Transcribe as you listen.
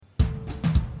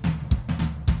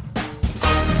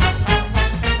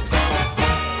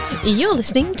You're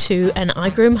listening to an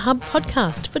iGroom Hub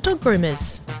podcast for dog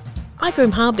groomers.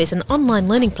 iGroom Hub is an online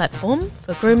learning platform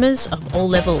for groomers of all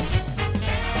levels.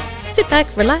 Sit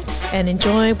back, relax and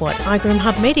enjoy what iGroom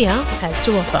Hub Media has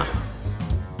to offer.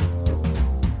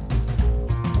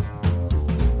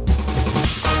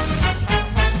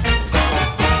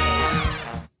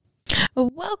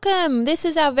 Welcome. This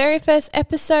is our very first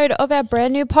episode of our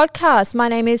brand new podcast. My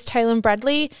name is Taylor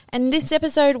Bradley, and in this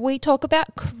episode we talk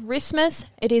about Christmas.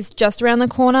 It is just around the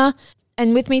corner,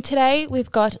 and with me today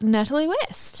we've got Natalie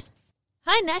West.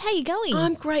 Hi Nat, how you going?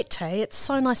 I'm great, Tay. It's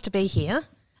so nice to be here.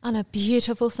 On a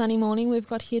beautiful sunny morning we've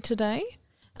got here today.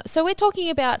 So we're talking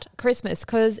about Christmas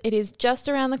because it is just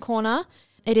around the corner.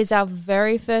 It is our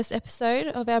very first episode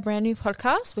of our brand new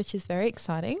podcast, which is very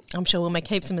exciting. I'm sure we'll make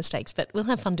heaps of mistakes, but we'll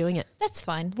have fun doing it. That's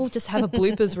fine. We'll just have a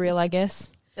bloopers reel, I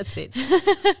guess. That's it.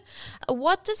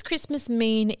 What does Christmas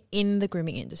mean in the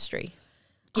grooming industry,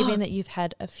 given that you've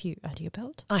had a few under your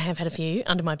belt? I have had a few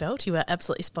under my belt. You are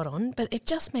absolutely spot on. But it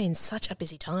just means such a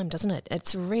busy time, doesn't it?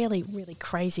 It's a really, really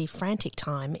crazy, frantic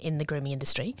time in the grooming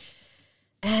industry.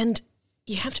 And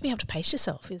you have to be able to pace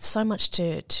yourself. There's so much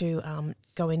that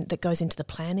goes into the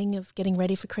planning of getting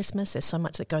ready for Christmas. There's so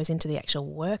much that goes into the actual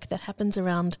work that happens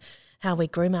around how we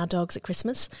groom our dogs at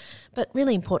Christmas. But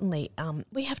really importantly,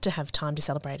 we have to have time to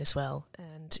celebrate as well.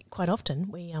 And quite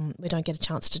often we don't get a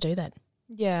chance to do that.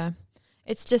 Yeah,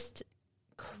 it's just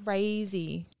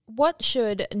crazy. What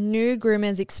should new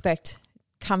groomers expect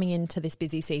coming into this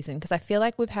busy season? Because I feel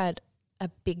like we've had a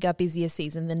busier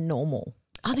season than normal.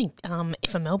 I think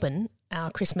for Melbourne, our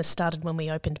Christmas started when we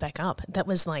opened back up. That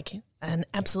was like an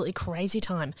absolutely crazy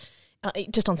time.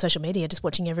 Just on social media, just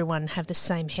watching everyone have the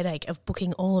same headache of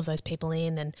booking all of those people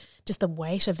in, and just the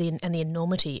weight of the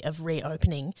enormity of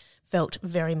reopening felt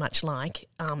very much like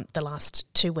the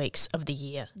last 2 weeks of the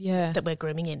year that we're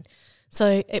grooming in.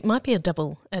 So it might be a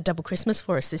double Christmas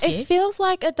for us this year. It feels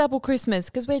like a double Christmas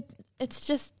because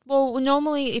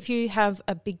normally if you have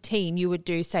a big team, you would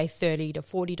do, say, 30 to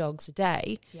 40 dogs a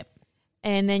day. Yep.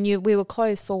 And then we were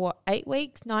closed for 8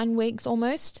 weeks, 9 weeks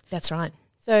almost. That's right.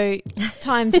 So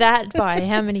times that by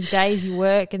how many days you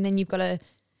work, and then you've got to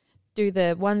do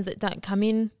the ones that don't come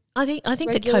in. I think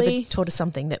regularly. that COVID taught us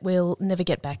something, that we'll never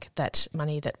get back that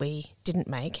money that we didn't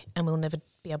make, and we'll never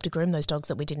be able to groom those dogs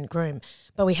that we didn't groom.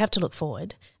 But we have to look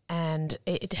forward, and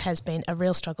it has been a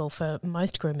real struggle for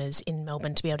most groomers in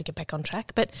Melbourne to be able to get back on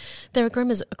track. But there are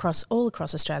groomers all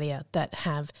across Australia that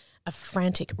have a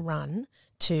frantic run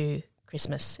to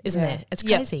Christmas, isn't there? It's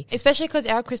crazy. Yeah. Especially because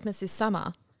our Christmas is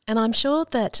summer. And I'm sure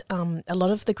that a lot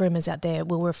of the groomers out there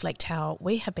will reflect how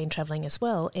we have been travelling as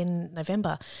well in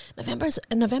November.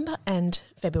 November and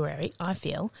February, I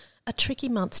feel, are tricky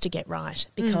months to get right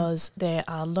because there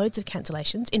are loads of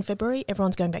cancellations. In February,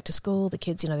 everyone's going back to school. The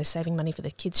kids, they're saving money for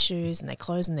their kids' shoes and their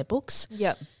clothes and their books.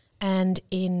 Yep. And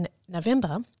in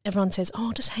November, everyone says,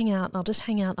 I'll just hang out,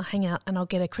 and I'll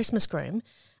get a Christmas groom.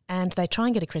 And they try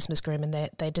and get a Christmas groom, and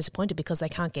they're disappointed because they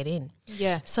can't get in.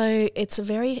 Yeah. So it's a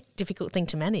very difficult thing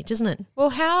to manage, isn't it?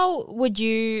 Well, how would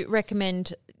you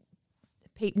recommend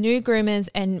new groomers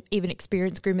and even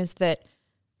experienced groomers that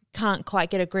can't quite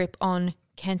get a grip on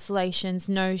cancellations,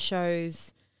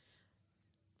 no-shows,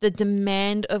 the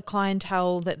demand of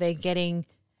clientele that they're getting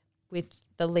with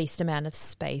the least amount of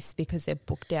space because they're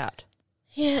booked out?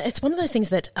 Yeah, it's one of those things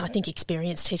that I think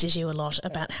experience teaches you a lot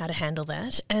about how to handle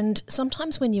that. And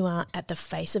sometimes when you are at the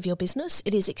face of your business,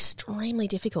 it is extremely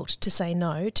difficult to say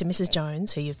no to Mrs.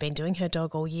 Jones, who you've been doing her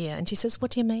dog all year. And she says,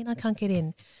 what do you mean I can't get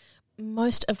in?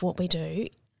 Most of what we do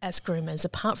as groomers,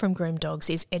 apart from groom dogs,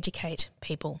 is educate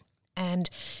people. And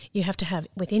you have to have,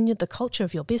 within the culture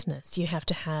of your business, you have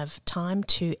to have time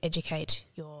to educate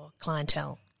your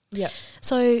clientele. Yeah.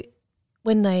 So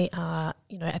when they are,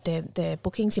 at their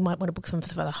bookings, you might want to book them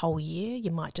for the whole year. You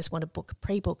might just want to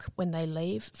pre-book when they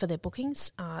leave for their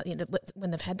bookings, when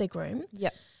they've had their groom.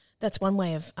 Yep. That's one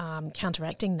way of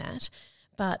counteracting that.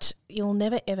 But you'll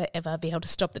never, ever, ever be able to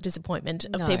stop the disappointment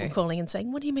of people calling and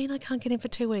saying, what do you mean I can't get in for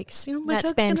 2 weeks?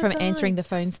 That's banned from answering the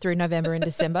phones through November and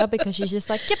December because she's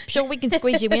just like, yep, sure, we can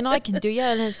squeeze you in, I can do you.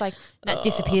 And it's like, that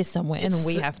disappears somewhere and then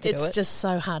we have to do it. It's just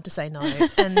so hard to say no.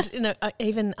 And,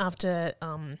 even after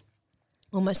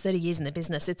almost 30 years in the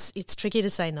business, it's tricky to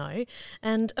say no.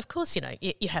 And of course,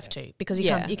 you have to, because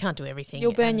you can't do everything.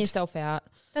 You'll burn yourself out.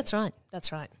 That's right.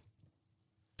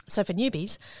 So for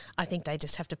newbies, I think they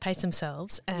just have to pace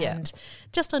themselves and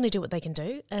just only do what they can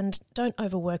do, and don't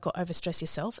overwork or overstress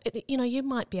yourself. You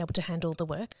might be able to handle the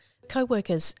work.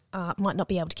 co-workers might not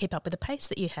be able to keep up with the pace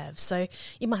that you have. So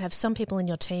you might have some people in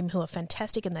your team who are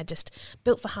fantastic and they're just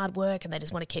built for hard work and they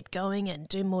just want to keep going and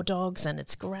do more dogs and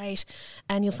it's great.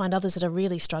 And you'll find others that are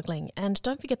really struggling. And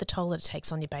don't forget the toll that it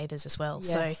takes on your bathers as well.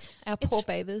 Yes, so our poor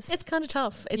bathers. It's kind of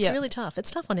tough. It's really tough.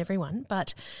 It's tough on everyone.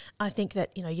 But I think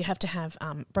that, you have to have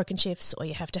broken shifts, or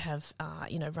you have to have,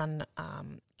 run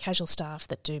casual staff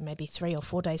that do maybe 3 or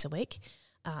 4 days a week.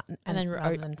 And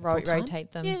then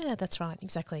rotate them. Yeah, that's right,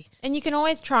 exactly. And you can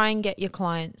always try and get your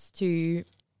clients to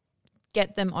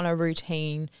get them on a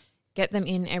routine, get them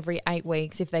in every 8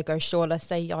 weeks. If they go shorter,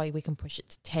 say, we can push it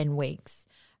to 10 weeks.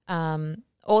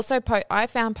 Also, I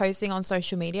found posting on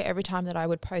social media, every time that I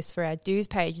would post for our dues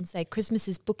page and say, Christmas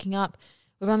is booking up,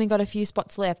 we've only got a few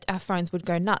spots left, our phones would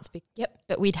go nuts.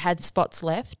 But we'd had spots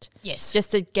left. Yes. Just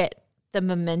to get the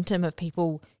momentum of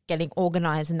people getting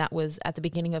organised, and that was at the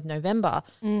beginning of November.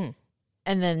 And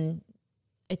then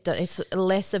it's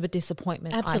less of a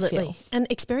disappointment. Absolutely. I feel. And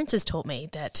experience has taught me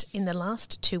that in the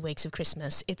last 2 weeks of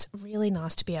Christmas, it's really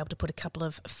nice to be able to put a couple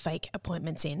of fake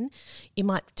appointments in. You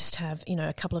might just have,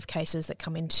 a couple of cases that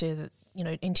come into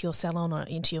into your salon or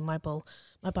into your mobile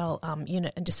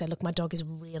unit and just say, look, my dog is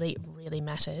really, really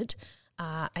matted.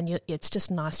 And it's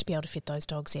just nice to be able to fit those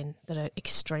dogs in that are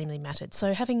extremely matted.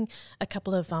 So having a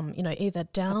couple of, either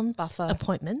down buffer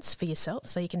appointments for yourself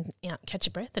so you can catch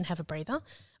your breath and have a breather,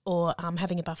 or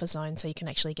having a buffer zone so you can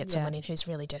actually get someone in who's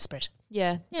really desperate.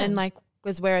 Yeah. And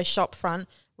because we're a shop front,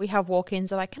 we have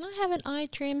walk-ins. They're like, can I have an eye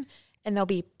trim? And they'll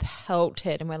be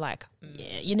pelted. And we're like,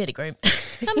 yeah, you need a groom.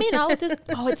 Come in.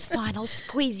 It's fine. I'll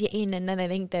squeeze you in. And then they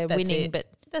think they're winning. But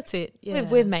that's it. Yeah.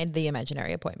 We've made the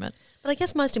imaginary appointment. But I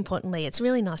guess most importantly, it's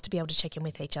really nice to be able to check in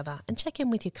with each other and check in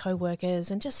with your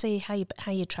co-workers and just see how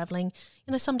you're travelling.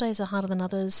 Some days are harder than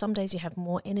others. Some days you have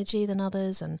more energy than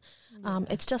others. And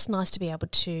it's just nice to be able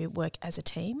to work as a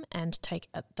team and take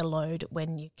the load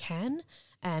when you can,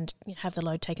 and have the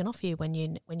load taken off you when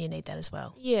you need that as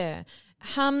well. Yeah.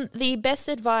 The best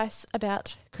advice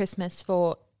about Christmas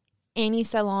for any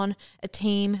salon, a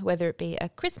team, whether it be a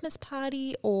Christmas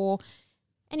party or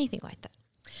anything like that.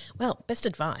 Well, best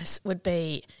advice would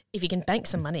be, if you can bank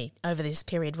some money over this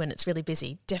period when it's really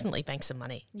busy, definitely bank some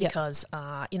money. Yep. Because,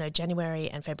 January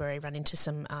and February run into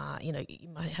some, you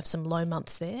might have some low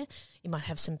months there. You might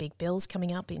have some big bills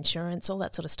coming up, insurance, all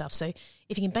that sort of stuff. So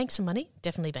if you can bank some money,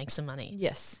 definitely bank some money.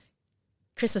 Yes.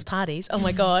 Christmas parties, oh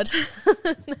my God.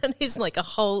 That is like a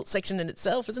whole section in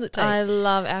itself, isn't it, Tate? I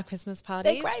love our Christmas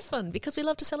parties. They're great fun because we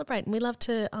love to celebrate and we love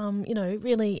to,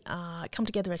 really come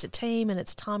together as a team, and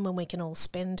it's time when we can all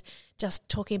spend just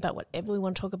talking about whatever we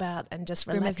want to talk about and just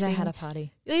relaxing. Groomers know how to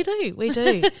party. We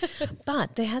do.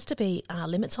 But there has to be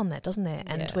limits on that, doesn't there?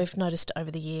 And we've noticed over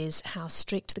the years how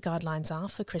strict the guidelines are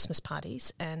for Christmas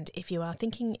parties. And if you are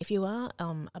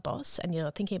a boss and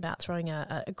you're thinking about throwing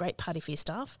a great party for your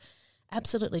staff,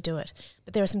 absolutely do it.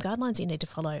 But there are some guidelines you need to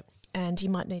follow, and you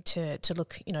might need to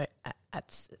look,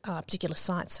 at particular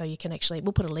sites. So you can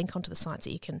we'll put a link onto the sites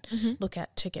that you can look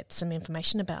at to get some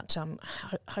information about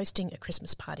hosting a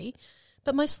Christmas party.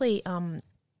 But mostly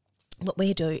what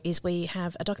we do is we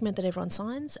have a document that everyone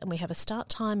signs, and we have a start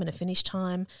time and a finish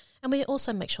time, and we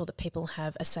also make sure that people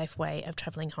have a safe way of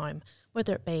travelling home,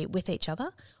 whether it be with each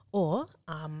other or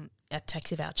a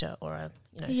taxi voucher or an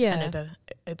Uber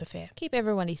fare. Keep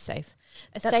everybody safe.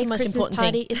 That's safe the most Christmas important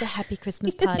party thing. is a happy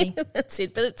Christmas party. That's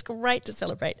it. But it's great to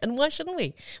celebrate. And why shouldn't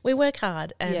we? We work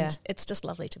hard, and it's just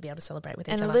lovely to be able to celebrate with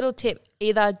each other. And a little tip,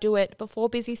 either do it before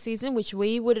busy season, which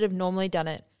we would have normally done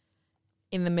it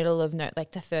in the middle of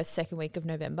the first, second week of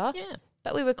November. Yeah.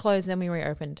 But we were closed, then we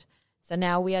reopened. So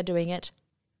now we are doing it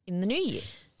in the new year.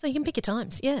 So you can pick your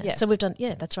times, yeah. So we've done,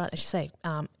 that's right, as you say,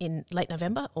 in late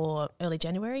November or early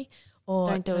January. Or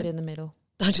don't do it in the middle.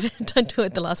 Don't do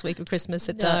it the last week of Christmas.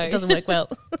 It doesn't work well.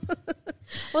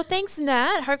 Well, thanks,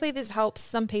 Nat. Hopefully this helps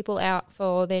some people out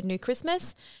for their new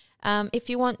Christmas. If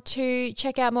you want to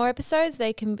check out more episodes,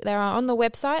 they are on the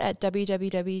website at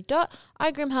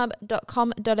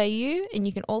www.igroomhub.com.au, and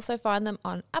you can also find them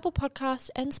on Apple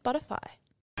Podcasts and Spotify.